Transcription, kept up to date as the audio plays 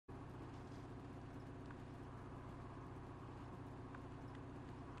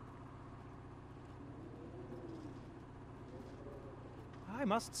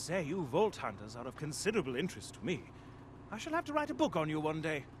must say you Vault Hunters are of considerable interest to me. I shall have to write a book on you one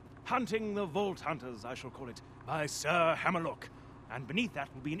day. Hunting the Vault Hunters, I shall call it, by Sir Hammerlock. And beneath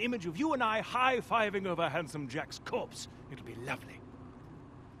that will be an image of you and I high-fiving over Handsome Jack's corpse. It'll be lovely.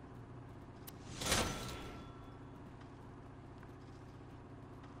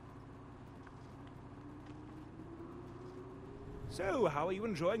 So, how are you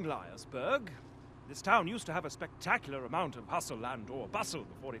enjoying Liarsburg? This town used to have a spectacular amount of hustle and or bustle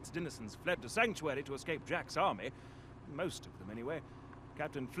before its denizens fled to Sanctuary to escape Jack's army. Most of them, anyway.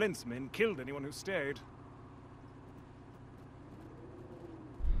 Captain Flint's men killed anyone who stayed.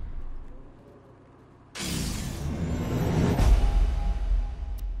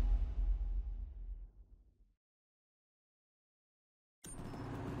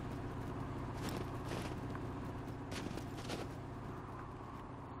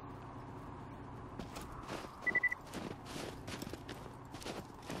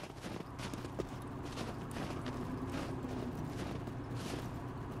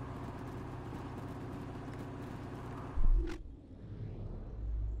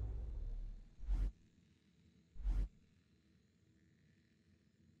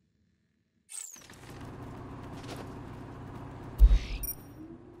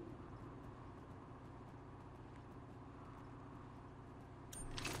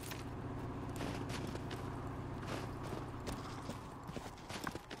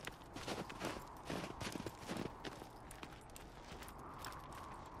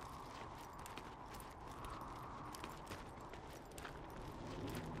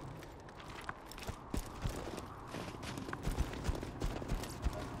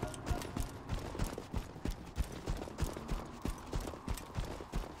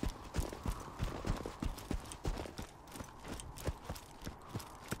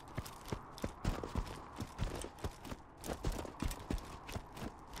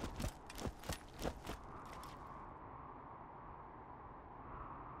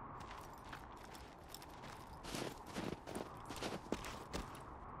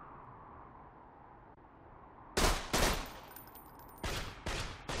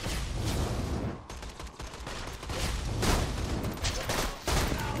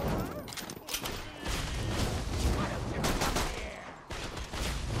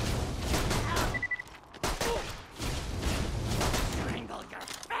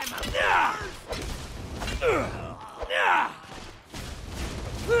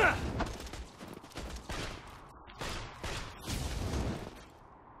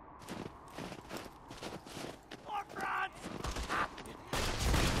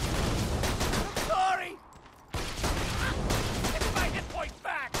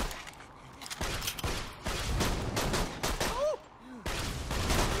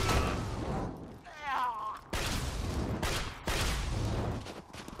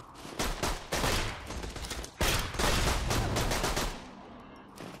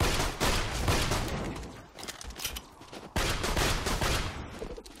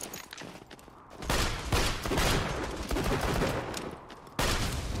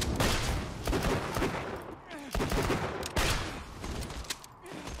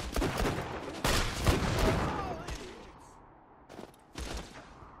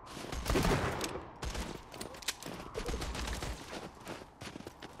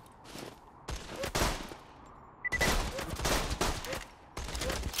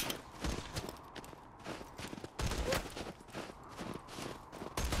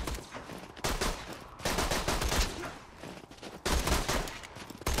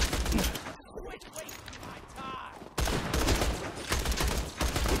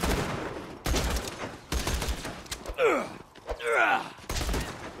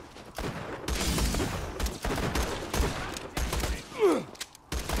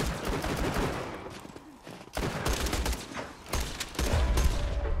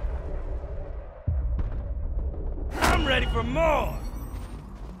 Ready for more!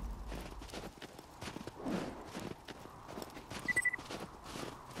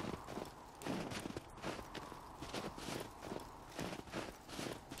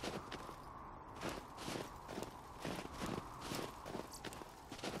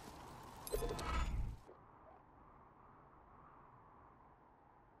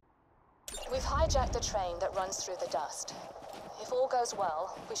 We've hijacked the train that runs through the dust. If all goes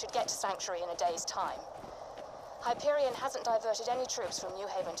well, we should get to Sanctuary in a day's time. Hyperion hasn't diverted any troops from New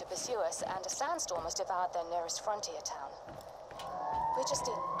Haven to pursue us, and a sandstorm has devoured their nearest frontier town. We just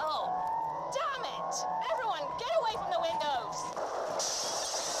need... Oh, damn it! Everyone, get away from the windows!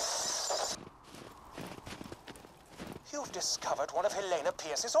 You've discovered one of Helena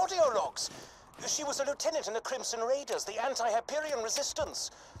Pierce's audio logs. She was a lieutenant in the Crimson Raiders, the anti-Hyperion resistance.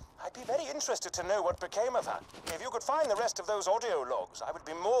 I'd be very interested to know what became of her. If you could find the rest of those audio logs, I would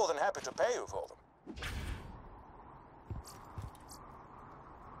be more than happy to pay you for them.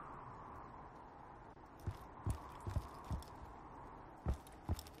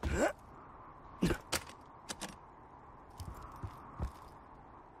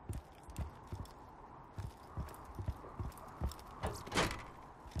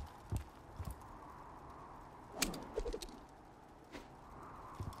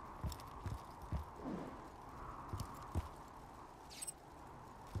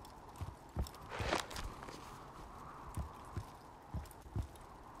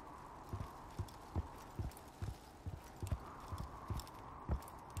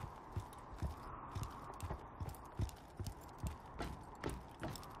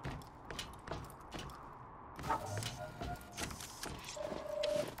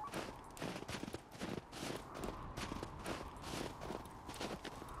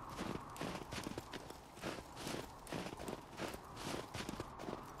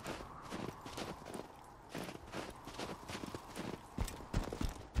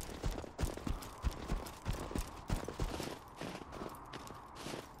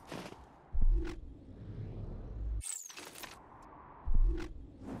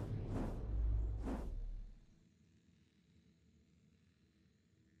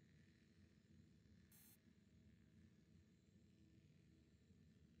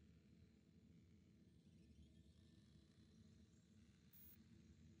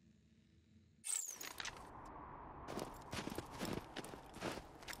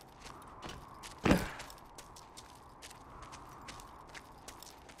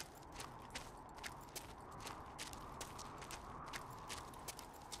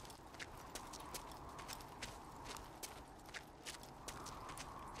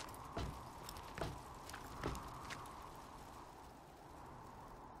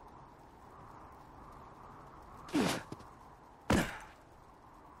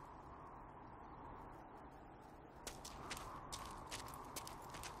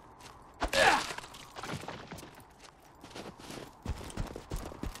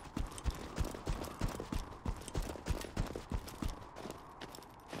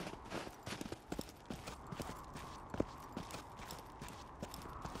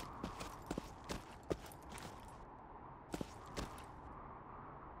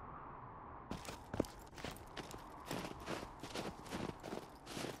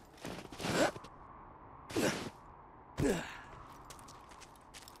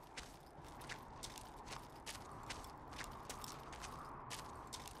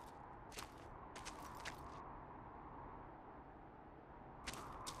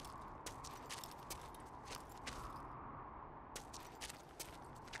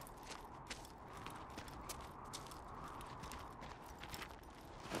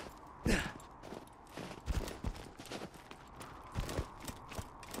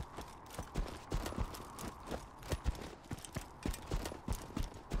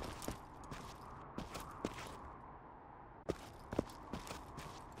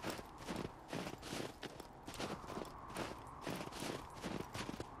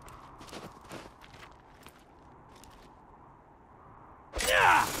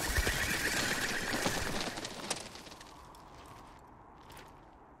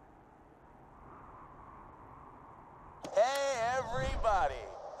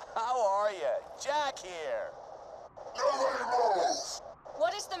 Jack here. Nobody moves!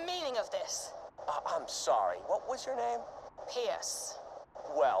 What is the meaning of this? I'm sorry, what was your name? Pierce.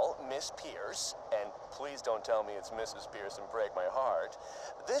 Well, Miss Pierce, and please don't tell me it's Mrs. Pierce and break my heart.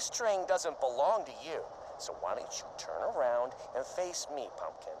 This train doesn't belong to you, so why don't you turn around and face me,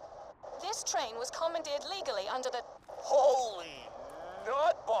 Pumpkin? This train was commandeered legally under the... Holy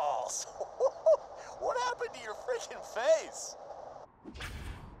nutballs! What happened to your freaking face?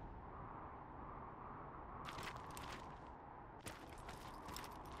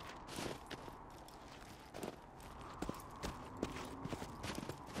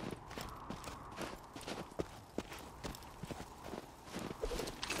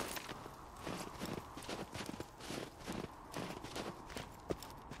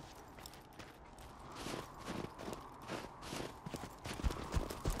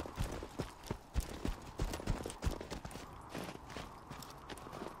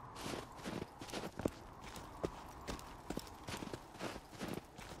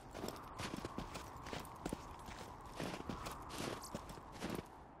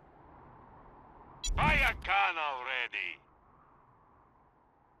 Buy a gun already!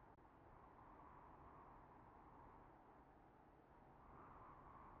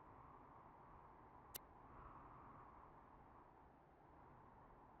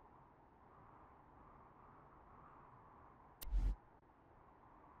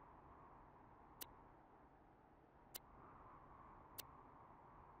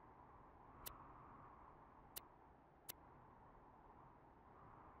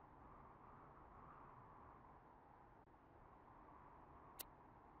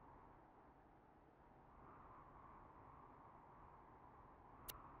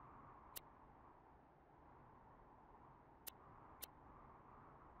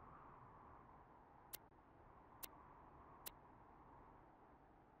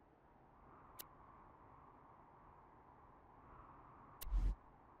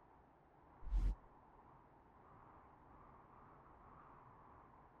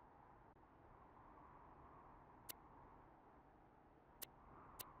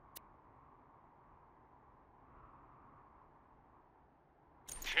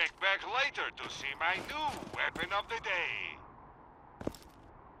 back later to see my new weapon of the day.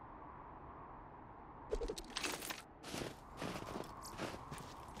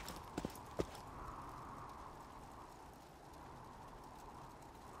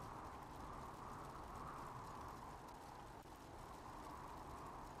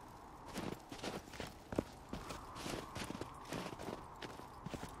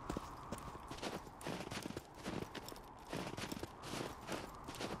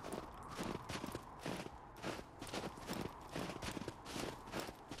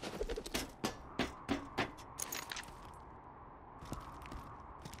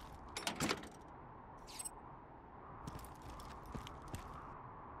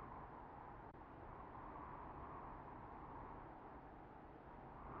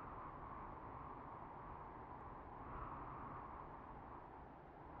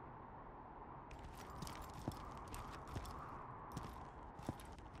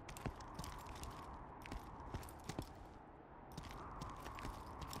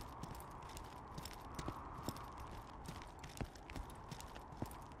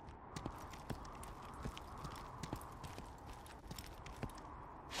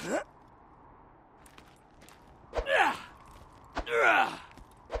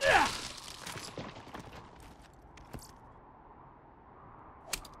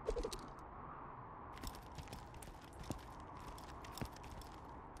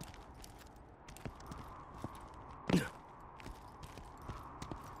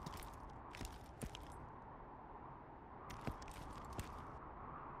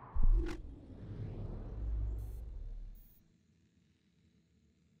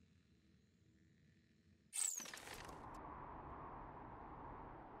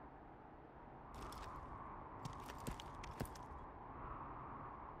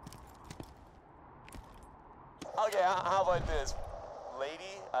 Okay, how about this?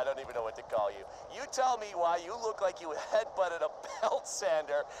 Lady, I don't even know what to call you. You tell me why you look like you headbutted a belt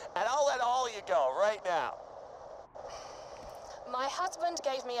sander, and I'll let all you go right now. My husband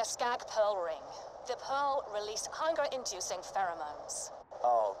gave me a skag pearl ring. The pearl released hunger-inducing pheromones.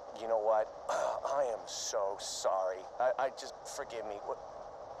 Oh, you know what? I am so sorry. I just, forgive me.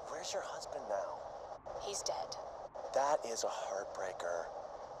 Where's your husband now? He's dead. That is a heartbreaker.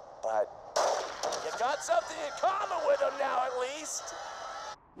 But you got something in common with him now, at least.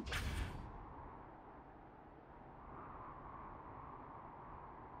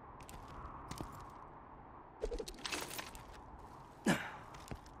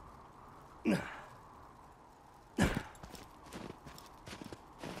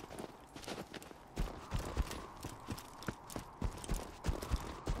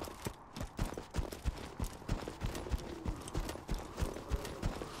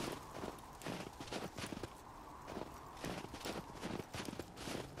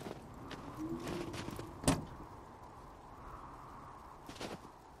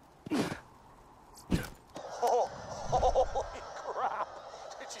 Holy crap!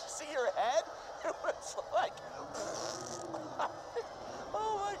 Did you see your head? It was like...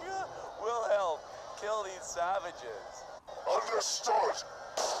 Oh my god! Wilhelm, kill these savages. Understood.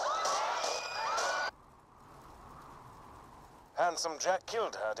 Handsome Jack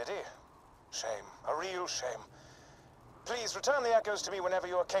killed her, did he? Shame. A real shame. Please return the echoes to me whenever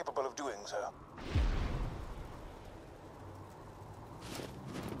you are capable of doing so.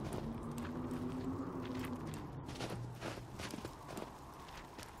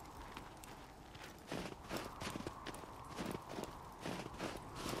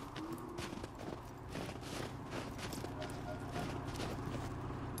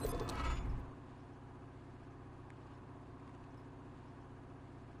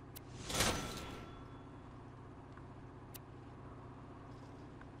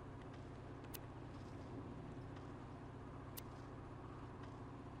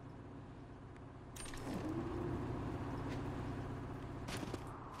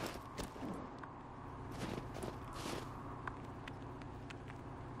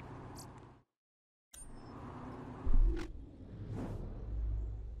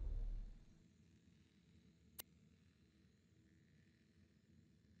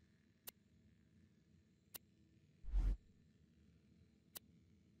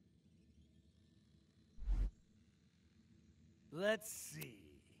 Let's see.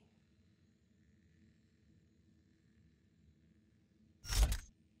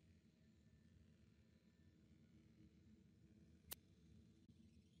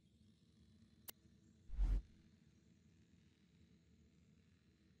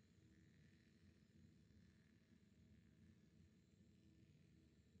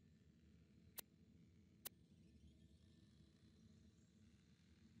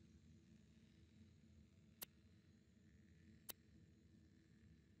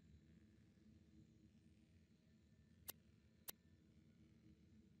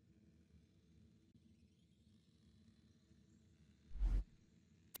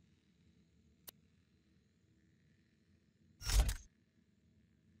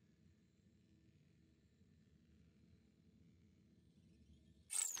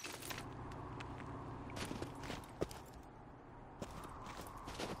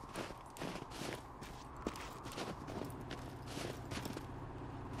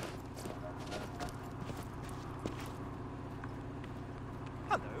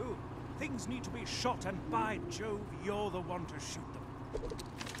 things need to be shot, and by Jove, you're the one to shoot them.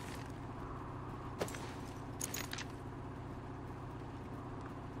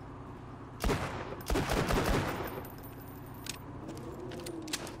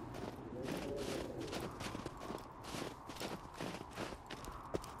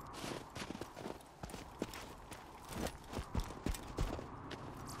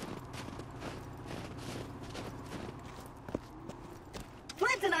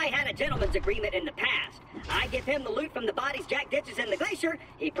 And I had a gentleman's agreement in the past. I give him the loot from the bodies Jack ditches in the glacier.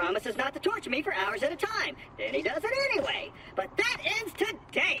 He promises not to torture me for hours at a time. Then he does it anyway. But that ends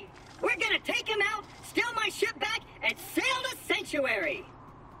today. We're gonna take him out, steal my ship back, and sail to Sanctuary.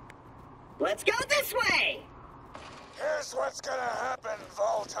 Let's go this way! Here's what's gonna happen,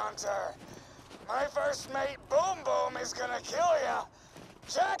 Vault Hunter. My first mate, Boom Boom, is gonna kill you.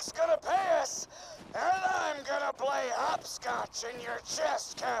 Jack's gonna pay us. And I'm gonna play hopscotch in your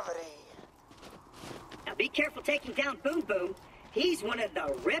chest cavity. Now be careful taking down Boom Boom. He's one of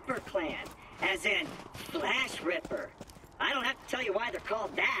the Ripper clan, as in Flash Ripper. I don't have to tell you why they're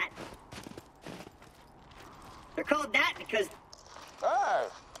called that. They're called that because... Hey,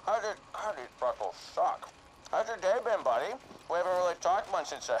 how did Freckles suck? How's your day been, buddy? We haven't really talked much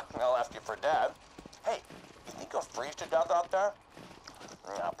since I left you for dead. Hey, you think you'll freeze to death out there?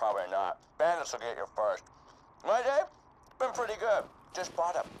 No, probably not. Bandits will get you first. My day? Been pretty good. Just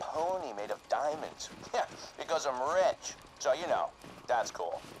bought a pony made of diamonds. Yeah, because I'm rich. So, you know, that's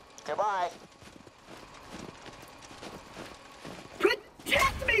cool. Goodbye.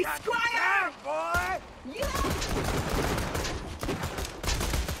 Protect me, Squire! Boy! Yeah!